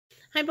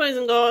Hi boys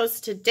and girls,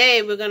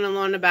 today we're going to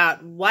learn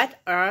about what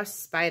are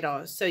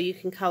spiders. So you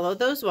can color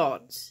those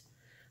words.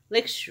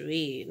 Let's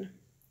read.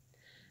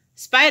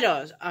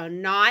 Spiders are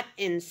not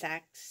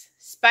insects.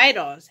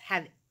 Spiders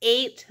have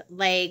 8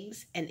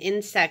 legs and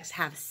insects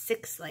have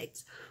 6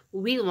 legs.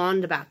 We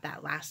learned about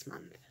that last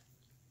month.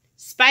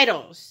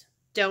 Spiders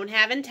don't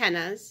have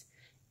antennas.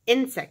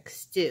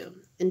 Insects do.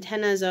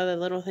 Antennas are the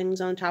little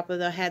things on top of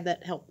their head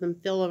that help them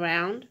feel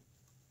around.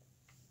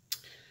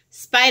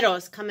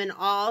 Spiders come in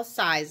all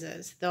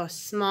sizes. There are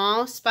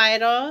small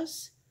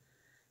spiders.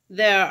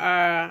 There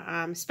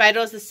are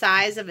spiders the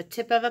size of a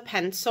tip of a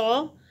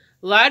pencil.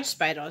 Large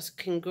spiders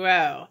can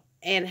grow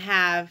and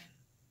have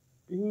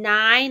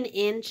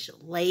 9-inch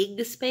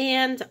leg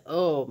spans.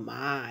 Oh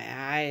my,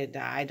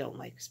 I don't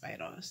like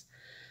spiders.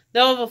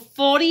 There are over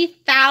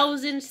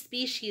 40,000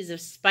 species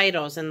of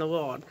spiders in the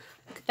world.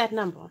 Look at that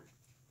number.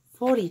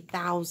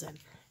 40,000.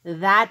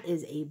 That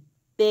is a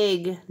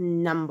big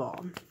number.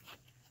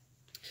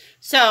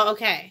 So,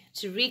 okay,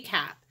 to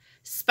recap,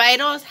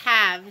 spiders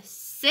have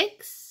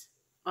 6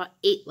 or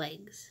 8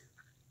 legs.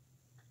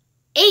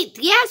 8,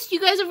 yes,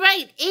 you guys are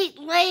right. 8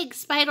 legs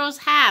spiders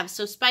have.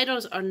 So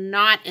spiders are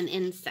not an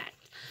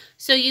insect.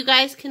 So you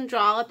guys can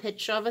draw a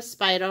picture of a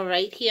spider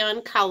right here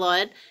and color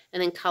it,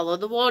 and then color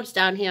the words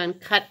down here and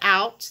cut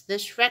out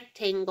this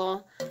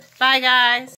rectangle. Bye, guys.